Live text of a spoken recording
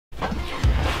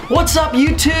What's up,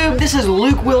 YouTube? This is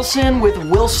Luke Wilson with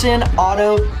Wilson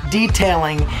Auto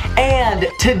Detailing, and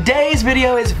today's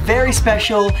video is very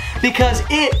special because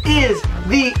it is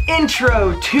the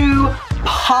intro to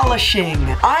polishing.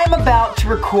 I am about to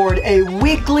record a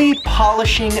weekly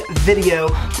polishing video,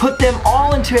 put them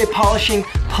all into a polishing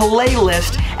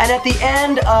playlist, and at the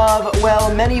end of,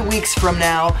 well, many weeks from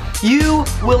now, you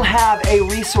will have a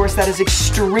resource that is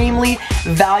extremely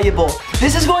valuable.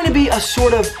 This is going to be a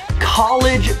sort of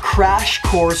college crash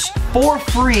course for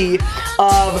free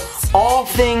of all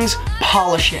things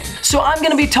polishing. So I'm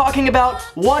going to be talking about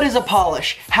what is a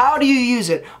polish, how do you use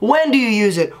it, when do you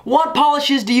use it, what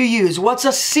polishes do you use, what's a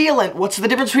sealant, what's the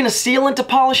difference between a sealant, a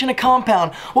polish, and a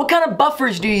compound, what kind of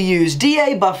buffers do you use,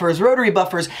 DA buffers, rotary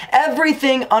buffers,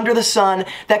 everything under the sun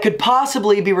that could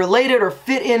possibly be related or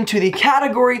fit into the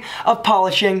category of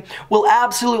polishing will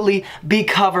absolutely be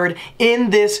covered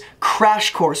in this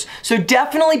crash course. So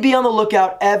definitely be on the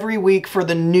lookout every week for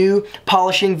the new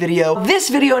polishing video. This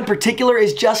video in particular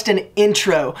is just an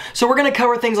intro. So we're going to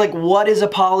cover things like what is a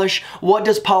polish, what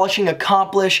does polishing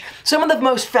accomplish, some of the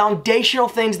most foundational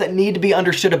things that need to be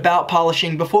understood about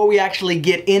polishing before we actually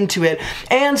get into it,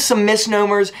 and some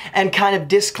misnomers and kind of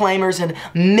disclaimers and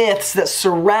myths that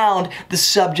surround the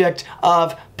subject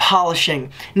of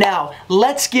polishing. Now,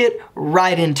 let's get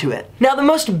right into it. Now, the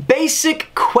most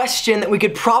basic question that we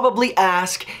could probably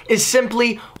ask is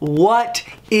simply, what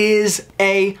is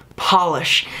a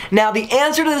polish? Now, the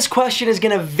answer to this question is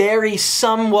going to vary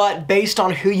somewhat based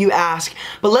on who you ask,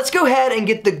 but let's go ahead and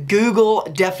get the Google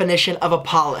definition of a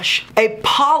polish. A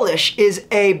polish is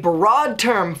a broad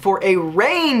term for a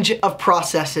range of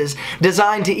processes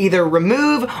designed to either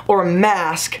remove or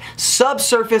mask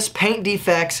subsurface paint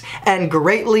defects and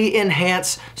greatly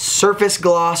enhance surface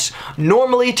gloss,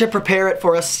 normally to prepare it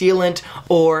for a sealant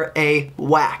or a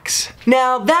wax.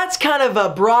 Now, that's kind of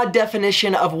a broad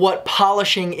definition of what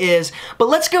polishing is, but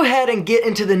let's go ahead and get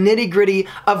into the nitty-gritty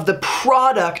of the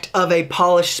product of a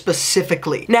polish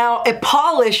specifically. Now, a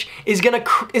polish is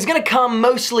gonna come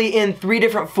mostly in three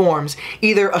different forms: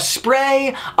 either a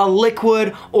spray, a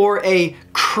liquid, or a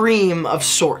cream of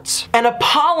sorts. And a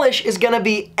polish is gonna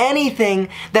be anything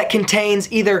that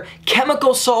contains either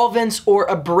chemical solvents or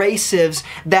abrasives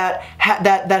that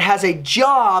has a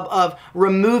job of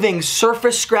removing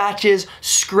surface scratches,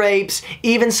 scrapes,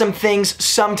 even some things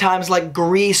sometimes like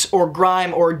grease or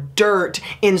grime or dirt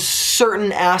in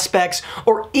certain aspects,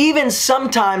 or even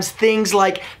sometimes things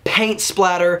like paint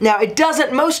splatter. Now, it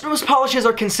doesn't, most polishes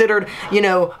are considered, you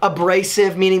know,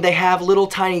 abrasive, meaning they have little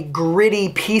tiny gritty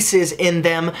pieces in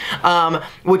them,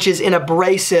 which is an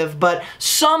abrasive, but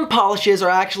some polishes are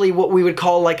actually what we would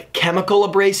call like chemical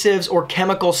abrasives or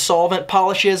chemical solvent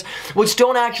polishes, which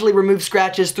don't actually remove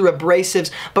scratches through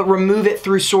abrasives, but remove it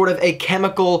through sort of a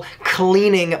chemical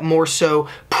cleaning more so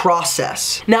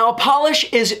process. Now, a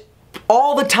polish is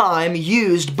all the time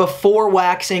used before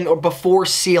waxing or before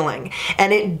sealing,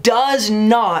 and it does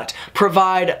not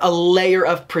provide a layer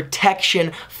of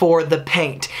protection for the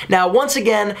paint. Now, once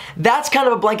again, that's kind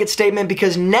of a blanket statement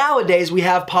because nowadays we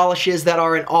have polishes that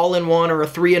are an all-in-one or a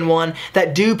three-in-one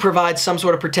that do provide some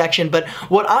sort of protection, but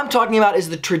what I'm talking about is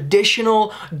the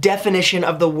traditional definition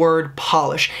of the word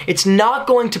polish. It's not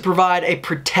going to provide a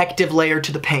protective layer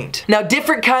to the paint. Now,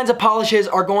 different kinds of polishes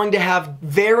are going to have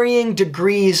varying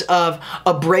degrees of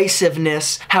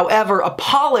abrasiveness. However, a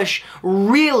polish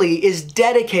really is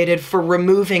dedicated for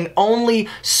removing only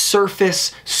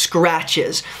surface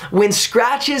scratches. When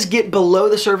scratches get below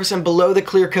the surface and below the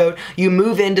clear coat, you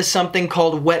move into something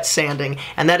called wet sanding,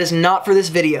 and that is not for this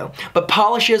video, but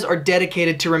polishes are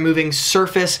dedicated to removing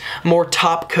surface, more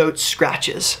top coat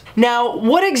scratches. Now,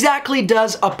 what exactly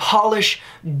does a polish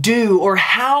do, or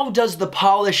how does the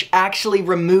polish actually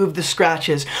remove the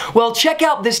scratches? Well, check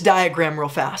out this diagram real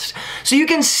fast. So you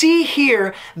can see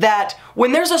here that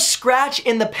when there's a scratch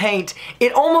in the paint,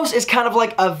 it almost is kind of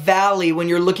like a valley when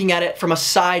you're looking at it from a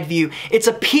side view. It's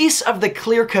a piece of the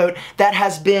clear coat that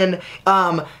has been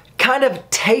kind of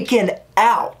taken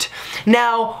out.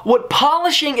 Now, what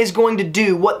polishing is going to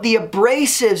do, what the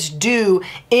abrasives do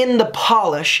in the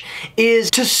polish, is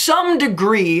to some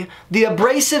degree, the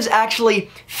abrasives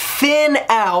actually thin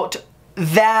out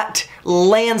that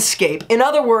landscape. In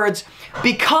other words,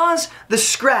 because the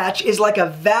scratch is like a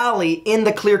valley in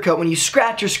the clear coat, when you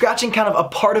scratch, you're scratching kind of a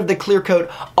part of the clear coat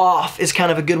off is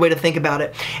kind of a good way to think about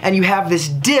it. And you have this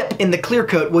dip in the clear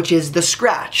coat, which is the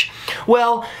scratch.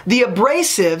 Well, the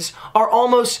abrasives are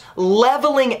almost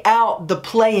leveling out the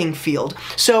playing field.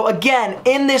 So again,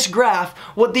 in this graph,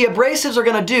 what the abrasives are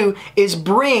gonna do is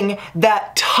bring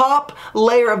that top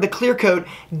layer of the clear coat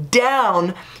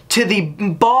down to the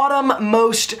bottom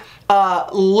most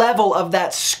level of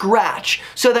that scratch,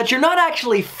 so that you're not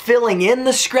actually filling in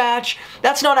the scratch.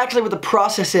 That's not actually what the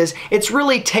process is. It's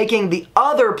really taking the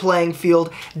other playing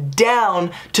field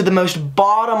down to the most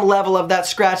bottom level of that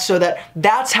scratch, so that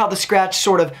that's how the scratch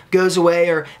sort of goes away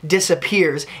or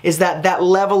disappears, is that that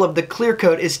level of the clear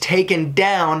coat is taken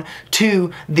down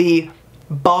to the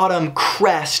bottom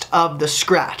crest of the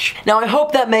scratch. Now I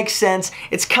hope that makes sense.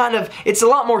 It's a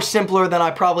lot more simpler than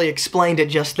I probably explained it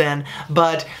just then,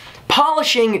 but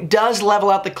polishing does level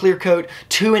out the clear coat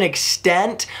to an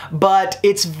extent, but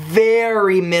it's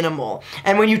very minimal.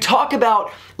 And when you talk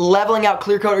about leveling out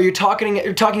clear coat, or you're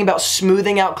talking about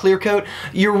smoothing out clear coat,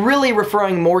 you're really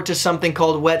referring more to something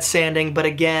called wet sanding, but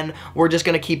again, we're just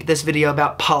gonna keep this video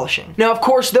about polishing. Now, of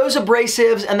course, those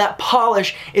abrasives and that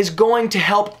polish is going to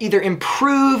help either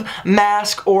improve,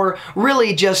 mask, or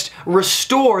really just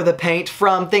restore the paint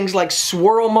from things like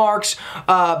swirl marks,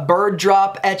 bird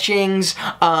drop etchings,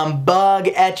 bug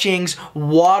etchings,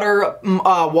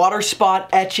 water spot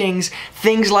etchings,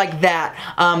 things like that.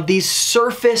 These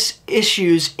surface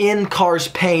issues in cars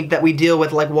paint that we deal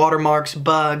with, like watermarks,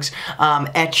 bugs,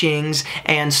 etchings,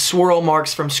 and swirl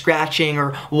marks from scratching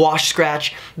or wash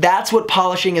scratch. That's what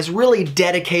polishing is really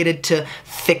dedicated to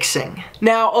fixing.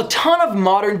 Now, a ton of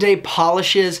modern day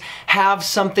polishes have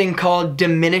something called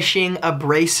diminishing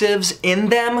abrasives in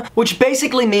them, which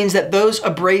basically means that those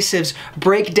abrasives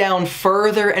break down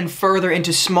further and further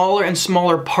into smaller and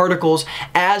smaller particles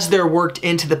as they're worked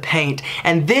into the paint.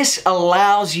 And this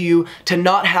allows you to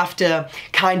not have to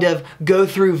kind of go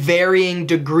through varying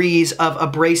degrees of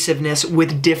abrasiveness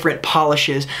with different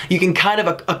polishes. You can kind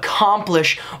of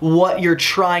accomplish what you're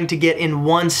trying to get in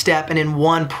one step and in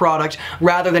one product,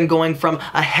 rather than going from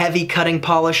a heavy cutting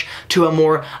polish to a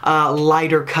more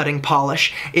lighter cutting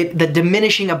polish. The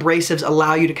diminishing abrasives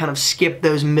allow you to kind of skip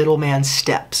those middleman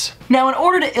steps. Now, in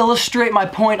order to illustrate my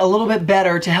point a little bit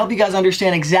better, to help you guys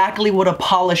understand exactly what a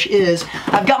polish is,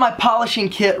 I've got my polishing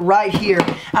kit right here,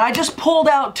 and I just pulled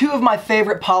out two of my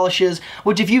favorite polishes,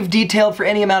 which if you've detailed for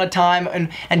any amount of time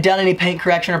and done any paint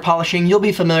correction or polishing, you'll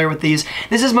be familiar with these.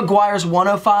 This is Meguiar's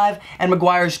 105 and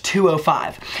Meguiar's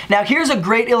 205. Now, here's a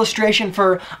great illustration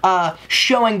for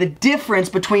showing the difference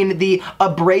between the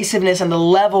abrasiveness and the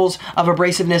levels of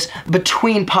abrasiveness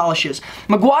between polishes.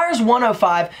 Meguiar's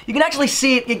 105, you can actually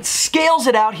see it scales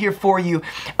it out here for you,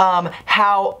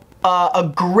 how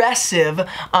aggressive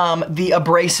the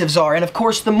abrasives are. And of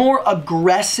course, the more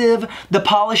aggressive the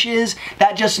polish is,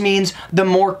 that just means the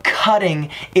more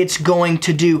cutting it's going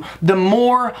to do. The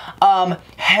more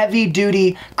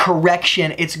heavy-duty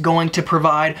correction it's going to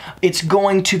provide. It's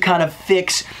going to kind of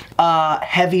fix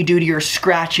heavy-duty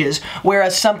scratches.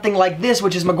 Whereas something like this,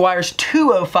 which is Meguiar's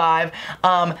 205,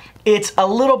 it's a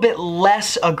little bit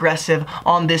less aggressive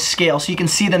on this scale. So you can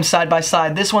see them side by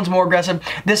side. This one's more aggressive,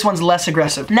 this one's less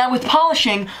aggressive. Now with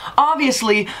polishing,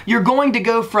 obviously you're going to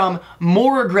go from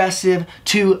more aggressive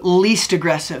to least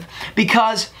aggressive,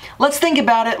 because let's think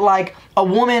about it like a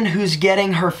woman who's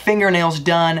getting her fingernails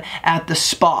done at the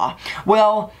spa.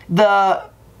 Well, the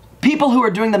people who are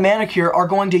doing the manicure are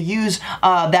going to use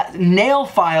that nail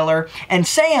filer and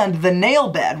sand the nail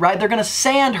bed, right? They're gonna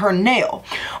sand her nail.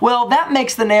 Well, that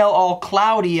makes the nail all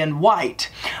cloudy and white.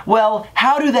 Well,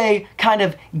 how do they kind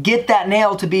of get that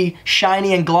nail to be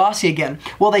shiny and glossy again?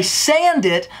 Well, they sand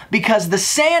it, because the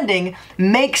sanding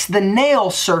makes the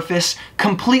nail surface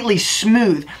completely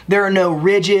smooth. There are no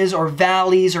ridges or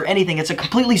valleys or anything. It's a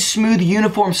completely smooth,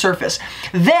 uniform surface.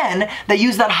 Then they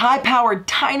use that high-powered,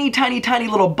 tiny, tiny, tiny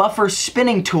little buffer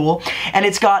spinning tool, and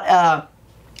it's got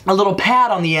a little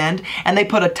pad on the end, and they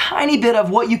put a tiny bit of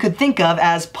what you could think of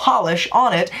as polish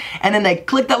on it, and then they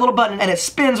click that little button and it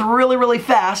spins really, really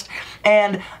fast,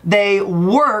 and they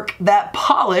work that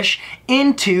polish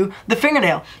into the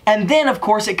fingernail. And then, of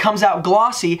course, it comes out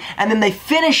glossy, and then they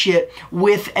finish it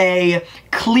with a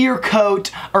clear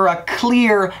coat or a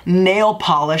clear nail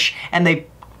polish, and they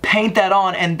paint that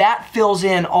on, and that fills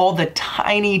in all the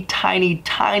tiny, tiny,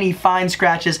 tiny fine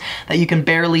scratches that you can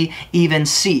barely even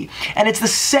see. And it's the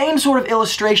same sort of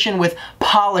illustration with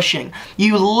polishing.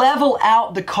 You level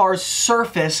out the car's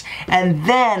surface, and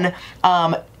then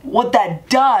what that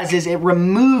does is it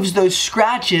removes those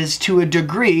scratches to a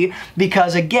degree,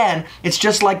 because again, it's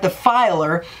just like the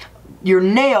filer. Your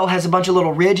nail has a bunch of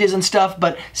little ridges and stuff,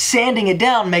 but sanding it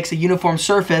down makes a uniform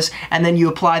surface, and then you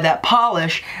apply that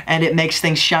polish and it makes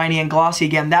things shiny and glossy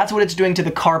again. That's what it's doing to the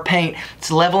car paint.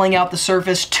 It's leveling out the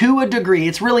surface to a degree.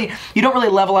 It's really, you don't really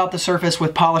level out the surface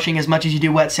with polishing as much as you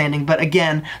do wet sanding, but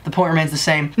again, the point remains the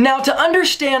same. Now, to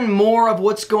understand more of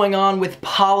what's going on with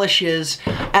polishes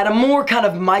at a more kind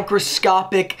of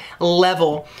microscopic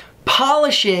level,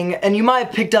 polishing, and you might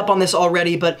have picked up on this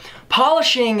already, but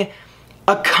polishing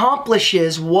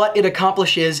accomplishes what it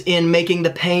accomplishes in making the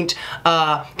paint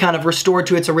kind of restored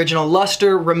to its original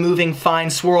luster, removing fine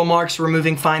swirl marks,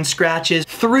 removing fine scratches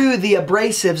through the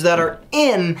abrasives that are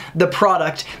in the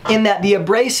product, in that the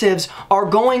abrasives are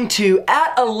going to,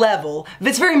 at a level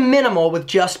that's very minimal with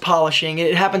just polishing,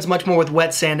 it happens much more with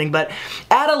wet sanding, but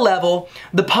at a level,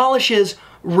 the polishes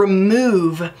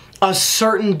remove a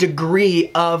certain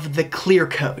degree of the clear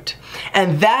coat.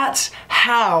 And that's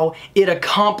how it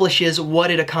accomplishes what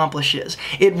it accomplishes.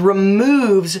 It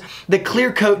removes the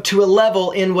clear coat to a level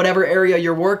in whatever area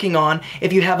you're working on.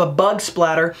 If you have a bug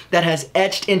splatter that has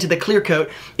etched into the clear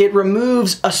coat, it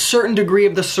removes a certain degree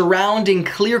of the surrounding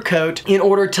clear coat in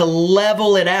order to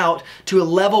level it out to a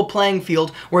level playing field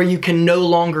where you can no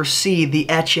longer see the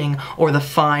etching or the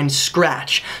fine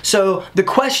scratch. So the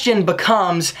question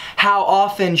becomes, how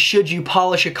often should you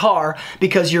polish a car?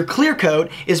 Because your clear coat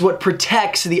is what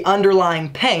protects the underlying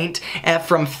paint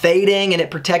from fading, and it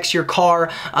protects your car.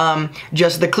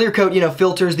 Just the clear coat,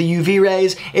 filters the UV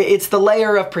rays. It's the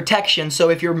layer of protection. So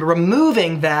if you're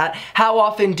removing that, how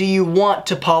often do you want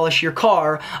to polish your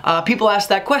car? People ask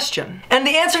that question. And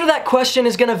the answer to that question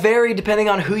is going to vary depending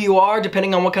on who you are,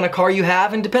 depending on what kind of car you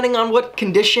have, and depending on what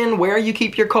condition, where you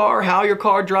keep your car, how your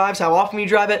car drives, how often you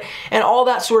drive it, and all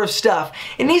that sort of stuff.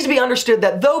 It needs to be understood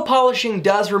that though polishing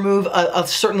does remove a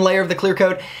certain layer of the clear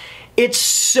coat, it's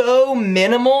so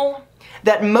minimal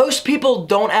that most people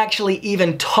don't actually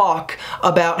even talk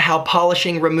about how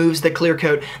polishing removes the clear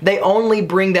coat. They only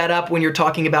bring that up when you're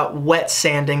talking about wet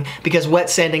sanding, because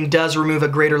wet sanding does remove a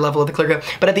greater level of the clear coat.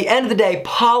 But at the end of the day,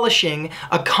 polishing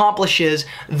accomplishes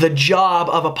the job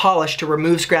of a polish to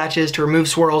remove scratches, to remove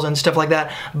swirls and stuff like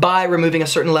that by removing a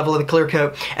certain level of the clear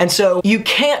coat. And so you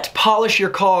can't polish your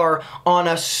car on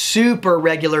a super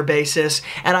regular basis.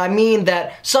 And I mean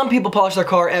that some people polish their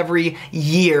car every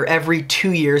year, every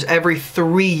 2 years, every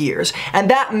 3 years, and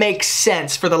that makes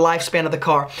sense for the lifespan of the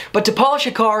car. But to polish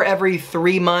a car every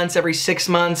 3 months, every 6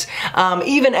 months,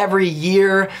 even every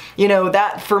year,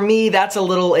 that for me, that's a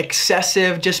little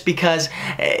excessive, just because,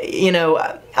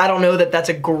 I don't know that that's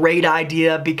a great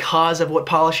idea because of what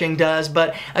polishing does.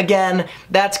 But again,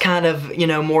 that's kind of,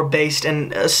 more based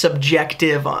and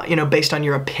subjective, based on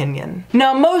your opinion.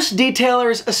 Now, most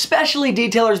detailers, especially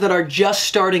detailers that are just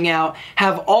starting out,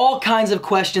 have all kinds of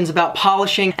questions about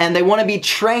polishing, and they want to be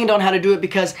trained on how to do it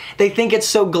because they think it's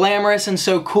so glamorous and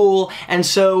so cool and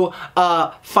so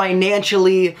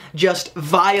financially just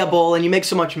viable, and you make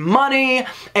so much money,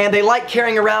 and they like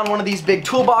carrying around one of these big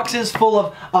toolboxes full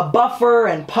of a buffer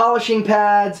and polishing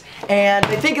pads, and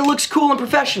they think it looks cool and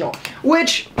professional,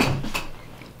 which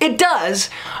it does,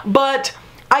 but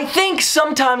I think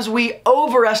sometimes we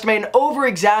overestimate and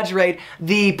over-exaggerate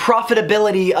the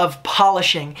profitability of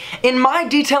polishing. In my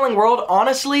detailing world,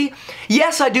 honestly,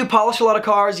 yes, I do polish a lot of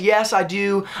cars, yes, I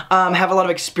do have a lot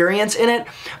of experience in it,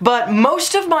 but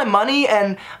most of my money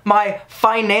and my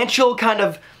financial kind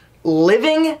of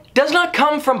living does not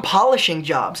come from polishing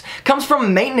jobs. It comes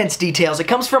from maintenance details. It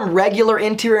comes from regular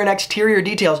interior and exterior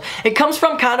details. It comes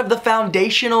from kind of the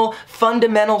foundational,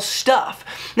 fundamental stuff.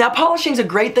 Now, polishing is a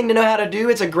great thing to know how to do.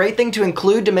 It's a great thing to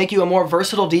include to make you a more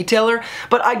versatile detailer,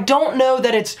 but I don't know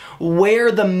that it's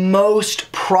where the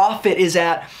most profit is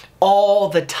at all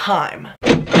the time.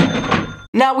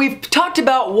 Now, we've talked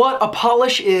about what a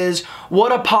polish is,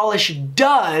 what a polish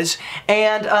does,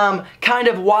 and kind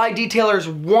of why detailers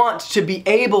want to be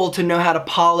able to know how to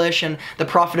polish and the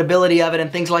profitability of it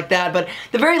and things like that. But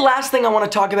the very last thing I want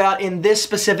to talk about in this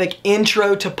specific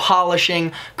intro to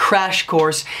polishing crash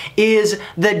course is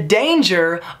the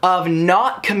danger of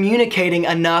not communicating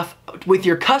enough with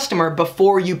your customer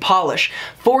before you polish.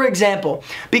 For example,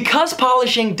 because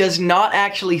polishing does not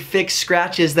actually fix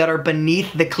scratches that are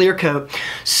beneath the clear coat,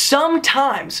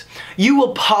 sometimes you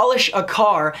will polish a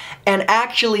car and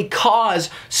actually cause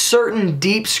certain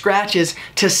deep scratches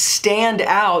to stand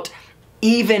out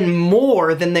even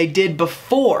more than they did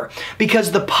before,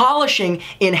 because the polishing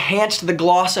enhanced the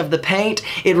gloss of the paint,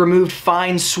 it removed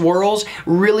fine swirls,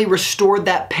 really restored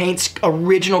that paint's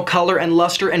original color and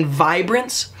luster and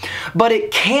vibrance, but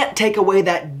it can't take away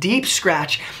that deep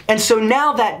scratch. And so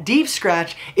now that deep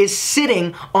scratch is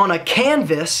sitting on a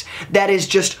canvas that is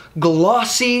just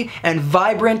glossy and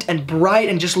vibrant and bright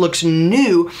and just looks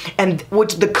new, and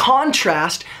what the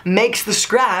contrast makes the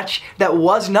scratch that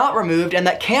was not removed and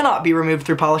that cannot be removed removed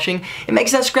through polishing, it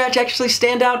makes that scratch actually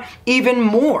stand out even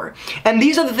more. And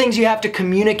these are the things you have to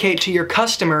communicate to your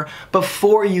customer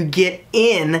before you get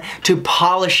in to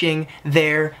polishing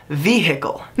their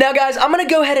vehicle. Now guys, I'm gonna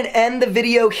go ahead and end the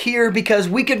video here because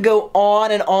we could go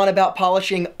on and on about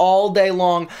polishing all day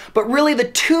long, but really the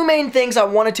two main things I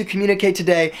wanted to communicate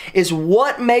today is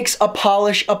what makes a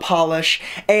polish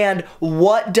and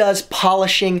what does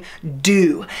polishing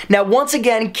do. Now once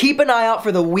again, keep an eye out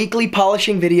for the weekly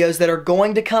polishing videos that are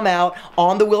going to come out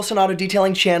on the Wilson Auto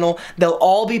Detailing channel. They'll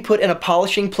all be put in a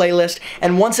polishing playlist,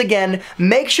 and once again,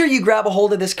 make sure you grab a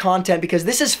hold of this content because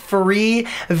this is free,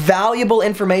 valuable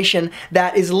information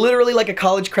that is literally like a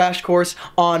college crash course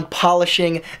on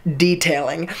polishing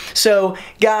detailing. So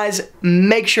guys,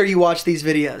 make sure you watch these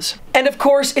videos. And of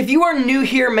course, if you are new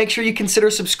here, make sure you consider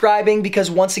subscribing because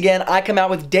once again, I come out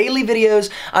with daily videos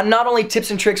on not only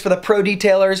tips and tricks for the pro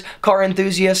detailers, car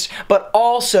enthusiasts, but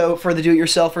also for the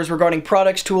do-it-yourselfers regarding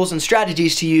products, tools, and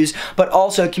strategies to use, but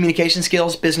also communication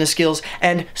skills, business skills,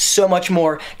 and so much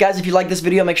more. Guys, if you like this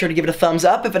video, make sure to give it a thumbs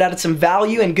up if it added some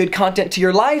value and good content to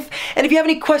your life. And if you have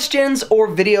any questions or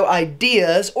video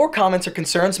ideas or comments or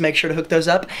concerns, make sure to hook those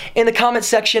up in the comment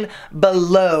section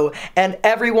below. And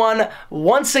everyone,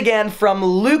 once again, from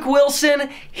Luke Wilson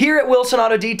here at Wilson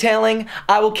Auto Detailing,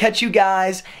 I will catch you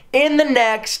guys in the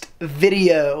next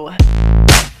video.